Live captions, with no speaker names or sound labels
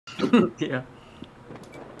Yeah.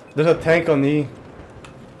 There's a tank on E.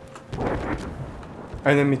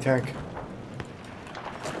 Enemy tank.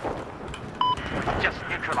 Just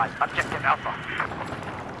neutralized objective Alpha.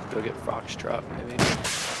 Go get Foxtrot, maybe.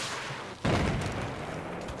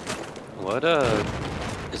 What,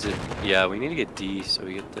 is it? Yeah, we need to get D so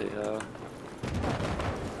we get the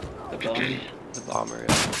bomber. The bomber, yeah.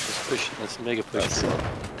 Let's push, let's make a push for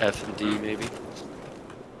F and D, maybe.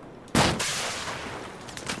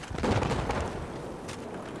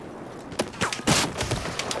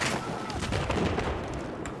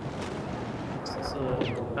 Is this a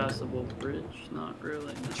passable bridge? Not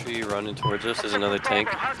really. No. Tree running towards us. There's another tank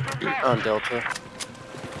on Delta.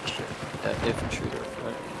 Infantry to our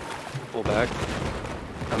front. Pull back.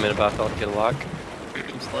 I'm in about to get a lock.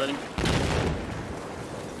 I'm sliding.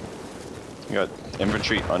 You got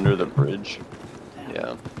infantry under the bridge.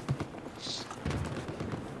 Yeah.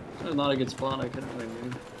 That's not a good spawn. I couldn't really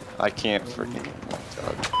move. I can't freaking. Oh my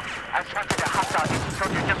god. I spotted a hostile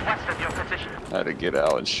soldier just west of your position. I had to get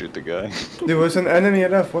out and shoot the guy. There was an enemy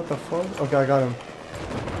at F. What the fuck? Okay, I got him.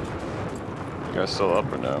 You guys still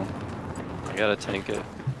up or no? I got a tank at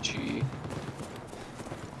G.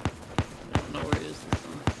 I don't know where he is.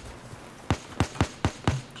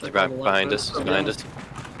 He's right behind us. He's behind us.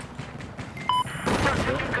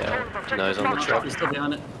 Yeah. No, he's on the truck. He's still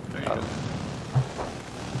behind it. There you go.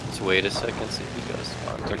 Let's wait a second, see if he goes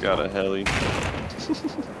spawn. I got a heli. Nice.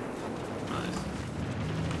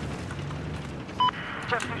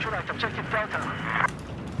 Just neutralized objective Delta.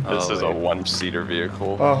 This is a wait. one-seater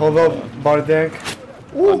vehicle. Hold up, body tank.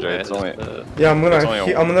 Ooh. Andre, it's only. Yeah, I'm It's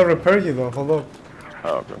only gonna repair you though. Hold up.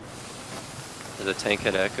 Oh, okay. There's a tank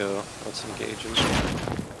at Echo. Let's engage him.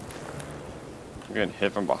 I'm getting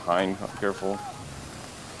hit from behind. Careful.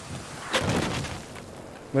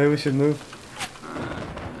 Maybe we should move.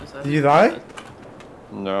 Is that Did you die?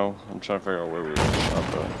 No, I'm trying to figure out where we were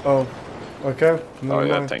shot though. Oh. Okay. Oh Never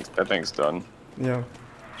yeah, mind. that thing's done. Yeah.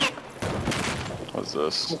 What's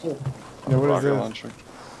this? Yeah, what is Rocket this? launcher.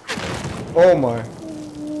 Oh my.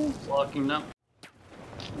 blocking now?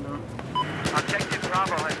 No. Objective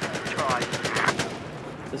Bravo has been destroyed.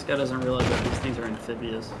 This guy doesn't realize that these things are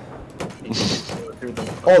amphibious. He can go through them.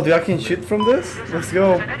 Oh, dude, I can shoot from this? Let's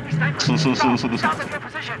go. An enemy sniper. South of your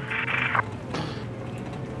position.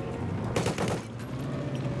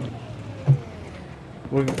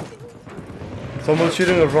 Someone's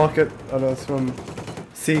shooting a rocket at us from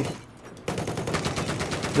C.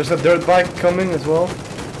 There's a dirt bike coming as well. See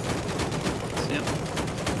him?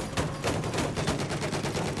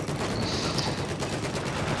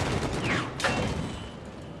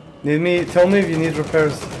 Tell me if you need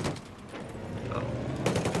repairs. Oh.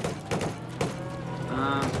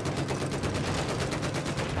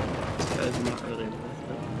 This guy's not really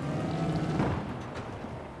worth it.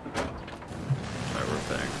 Try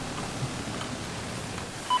repairing.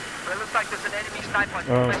 Well, it looks like there's an enemy sniper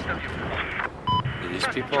Oh. west of you. These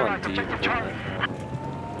people on D.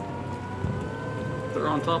 They're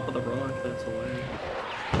on top of the rock, that's why.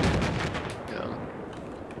 Yeah.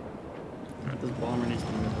 Alright, this bomber needs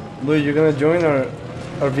to move up. Lou, you're gonna join our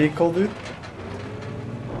vehicle, dude?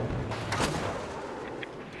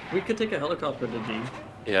 We could take a helicopter to D.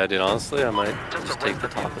 Yeah, dude, honestly, I might just take the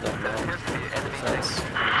top of that mountain. That's,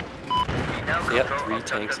 yep, 3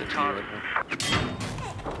 tanks at D right now.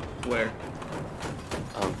 Where?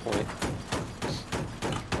 On point.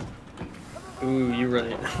 Ooh, you're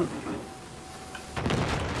right.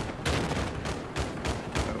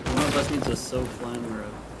 One of us needs a soak flying or a...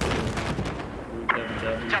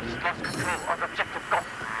 Just lost control of objective Golf.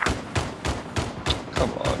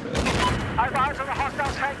 Come on, man. I've eyes on the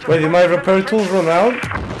hostile tank. Wait, did my repair tools run out?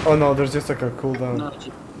 Oh no, there's just like a cooldown. No,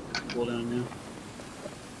 just pull down now.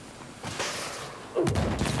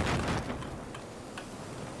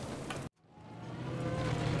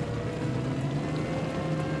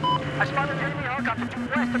 I spotted an enemy helicopter to the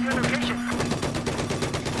west of your location.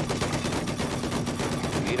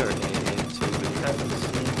 We need our AA too, but you have to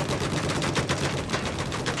see.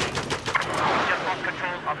 Just lost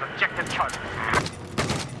control of objective Charlie.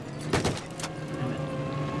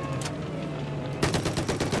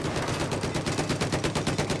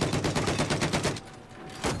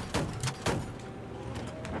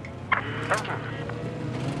 Thank you.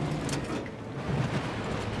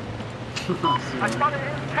 I spotted an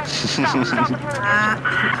enemy tank south of your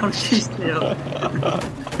location. How did you stay up?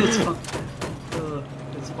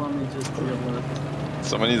 It's funny just to your left.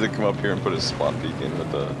 Someone needs to come up here and put a spawn peak in with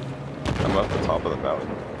the. I'm up the top of the mountain.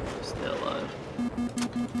 Stay alive.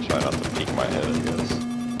 Try not to peek my head, I guess.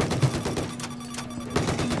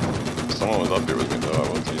 If someone was up here with me though, I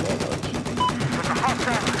wouldn't see that much. There's a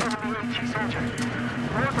hostile enemy soldier.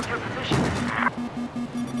 North of your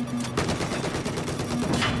position.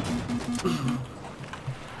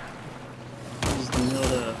 Just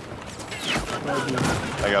nailed a...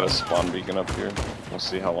 I got a spawn beacon up here. We'll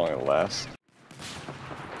see how long it lasts.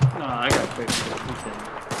 No, I got quick.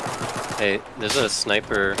 Okay. Hey, there's a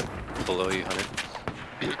sniper below you, Hunter.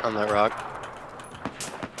 On that rock.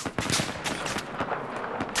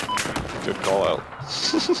 Good call out.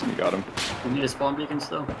 You got him. You need a spawn beacon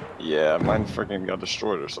still? Yeah, mine freaking got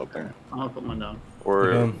destroyed or something. I'll put mine down.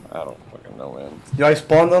 Or, Yeah. I don't fucking know, man. Yeah, I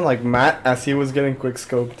spawned on like Matt as he was getting quick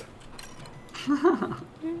scoped.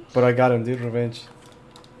 But I got him, dude. Revenge.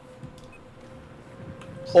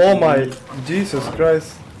 Oh my Jesus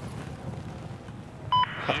Christ.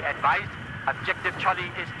 Be advised, objective Charlie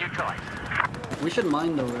is neutralized. We should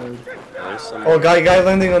mine the road. There's some. Oh, guy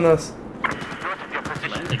landing on us. North of your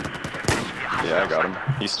position. Landing. Yeah, I got him.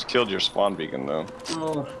 He's killed your spawn beacon though.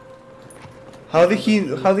 Oh, How did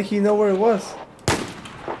he know where it was?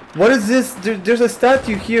 What is this? There's a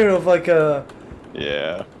statue here of like a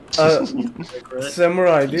Yeah. regret.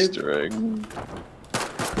 samurai, dude. Easter egg.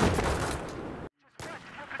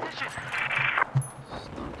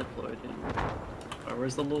 Not deployed yet. Oh,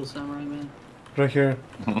 where's the little samurai man? Right here.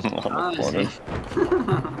 On the Ah, I corner. see.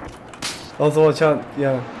 Also watch out,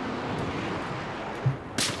 yeah.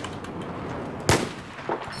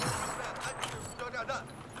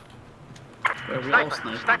 Wait, we all Sniper,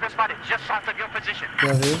 snipe. sniper spotted just south of your position.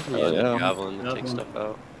 Yeah, dude. Yeah, yeah. javelin to take Javelin. stuff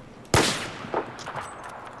out.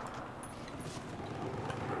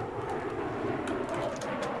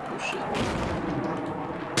 Oh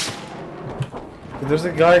shit. There's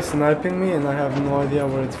a guy sniping me and I have no idea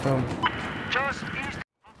where it's from. Just east.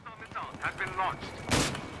 Hostile missile has been launched.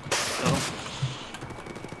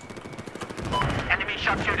 Oh, Enemy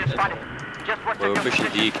sharpshooter spotted. Just west We're of your pushing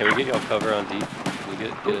position. D. Can we get y'all cover on D? Can we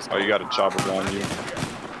get us? Oh, you got a chopper behind you.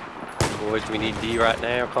 Boys, we need D right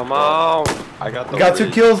now. Come on. I got the Got 2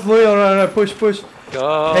 ridge. kills, Louis. Alright, push.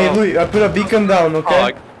 Go. Hey, Louis, I put a beacon down, Oh,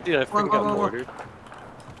 okay? dude, I freaking got Whoa. mortared.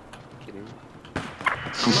 Kidding.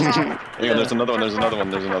 Hang on, there's another one. There's another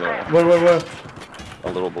one. Where?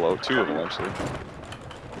 A little below. 2 of them actually.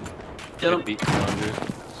 get him. Good beat, come on, dude.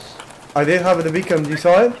 I did have the beacon. You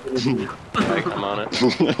saw it? Alright, come on it.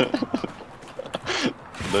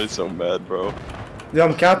 They're so mad, bro. Yeah,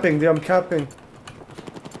 I'm capping.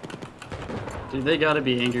 Dude, they gotta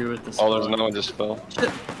be angry with this. Oh, there's another one just fell. Shit,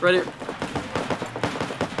 right here.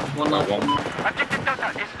 One Got left. one. Objective Delta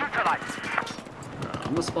is neutralized.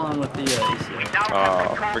 I'm gonna spawn with the We ACL. now Oh, have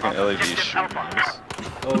control freaking of LED objective shooting Alpha. us.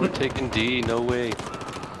 Oh, we're taking D. No way.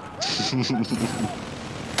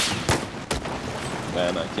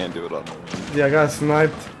 Man, I can't do it on my own. Yeah, I got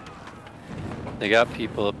sniped. They got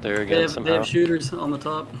people up there They again have somehow. shooters on the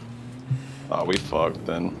top. Oh, we fucked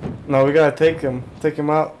then. No, we gotta take him. Take him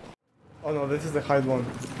out. Oh no, this is the hide one.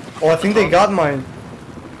 Oh, I think they got mine.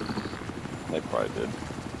 They probably did.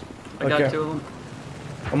 I got Okay. 2 of them.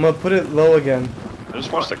 I'm gonna put it low again. I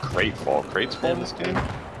just watched a crate fall. Crates fall in this game?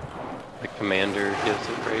 The commander gives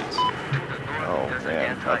the crates. Oh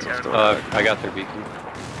man, that's a story. I got their beacon.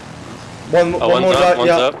 One Oh, more one's up, guy. one's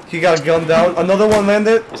Yeah, up. he got gunned down. Another one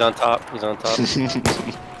landed. He's on top.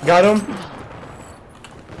 Got him.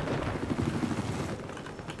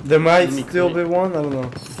 There might Enemy still crate. be one. I don't know.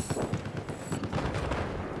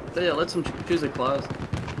 So yeah, let's choose a class.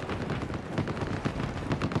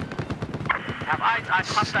 Have eyes on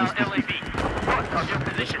hostile LAV. North of your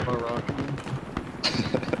position. Or rock.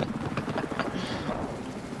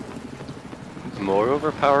 More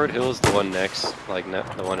overpowered hill is the one next, like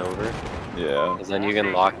the one over. Yeah. Because then you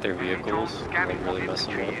can lock their vehicles and like really mess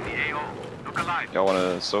them up. Look alive. Y'all want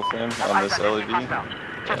a SOFAM Have on eyes this on enemy LED? hostile.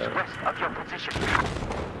 Just Yeah. west of your position.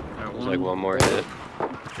 Alright, There's like one more hit.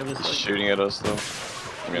 Give us He's like, shooting at us though.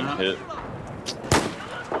 I'm getting hit.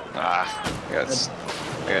 Ah, I got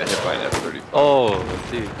hit by an F-35. Oh,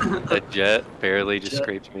 dude, that jet barely just Jet.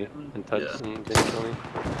 scraped me and touched Yeah. and didn't kill me.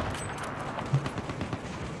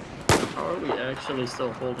 how are we actually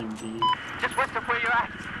still holding B? Just west of where you're at.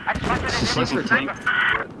 I spotted an What's your enemy tank?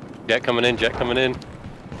 sniper. Jet coming in, jet coming in.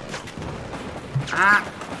 Ah!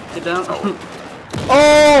 Get down.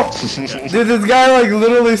 Oh! Dude, this guy like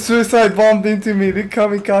literally suicide bombed into me. Did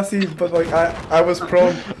kamikaze, but like I was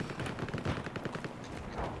prone.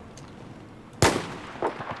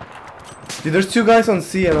 Dude, there's 2 guys on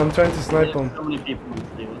C and I'm trying to snipe them. How many people need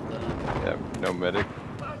to deal with that? Yeah, no medic.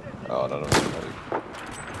 Oh, no medic.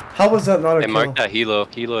 How was that not a Hey, kill? mark that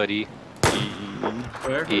helo at E.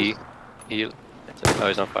 Where? E. Oh,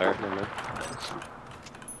 he's on fire. Never mind.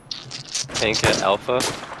 Tank at Alpha.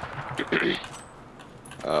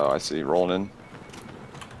 Oh, I see. Rolling in.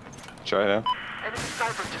 try now. Enemy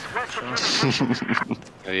sniper just west of your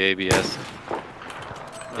Oh, yeah, ABS.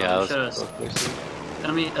 Yeah, we that was should've-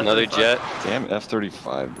 Enemy another F35. jet. Damn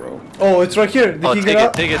F-35, bro. Oh, it's right here. Did Oh, he take get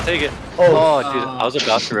it, up? take it. Oh. Oh, dude, I was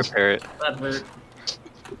about to repair it. That hurt.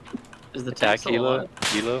 Is the Attack tank still Kilo, alive?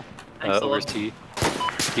 Kilo, Tank's still over alive? C.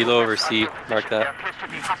 Kilo over C, mark There that. appears to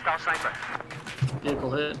be hostile sniper.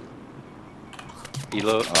 Vehicle hit.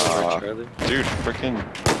 Kilo over Charlie. Dude, freaking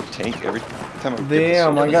tank every time I get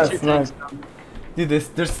Damn, the I Yeah, got there's two tanks sniped. down. Dude,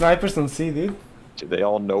 there's snipers on C, dude. They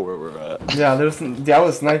all know where we're at. Yeah, I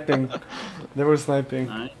was sniping. They were sniping.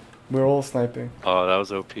 Alright. We're all sniping. Oh, that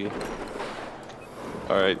was OP.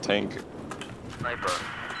 Alright, tank. Sniper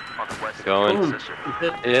on the west. Going. Boom.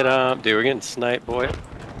 Hit. Hit dude, we're getting sniped, boy.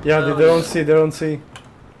 Yeah, dude, they don't see. They don't see.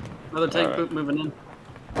 Another tank Alright. boot moving in.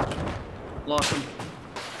 Lost him.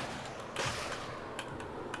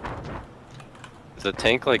 There's a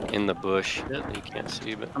tank like in the bush Yep. that you can't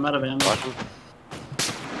see, but I'm out of ammo. watch him.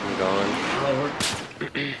 I'm going. Hello,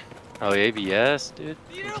 work. Oh, ABS, dude.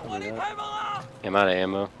 I'm out of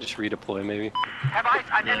ammo. Just redeploy maybe. Have eyes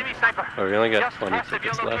on enemy sniper. Oh, we only got Just 20 west of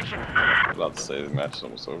your tickets left. location. I'm about to say the match is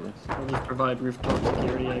almost over. I'll just provide rooftop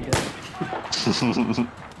security, I guess.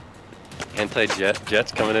 Anti-jet.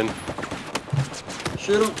 Jet's coming in.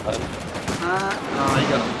 Shoot him. Oh,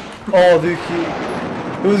 he got him. Oh, dude,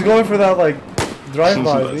 he was going for that like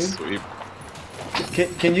drive-by, That's dude.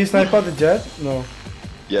 sweet. Can you snipe out the jet? No.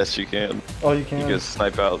 Yes, you can. Oh, you You can. can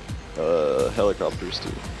snipe out helicopters too.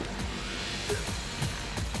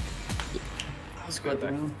 Let's go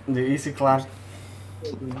down. The easy clap.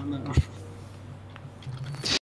 On that one.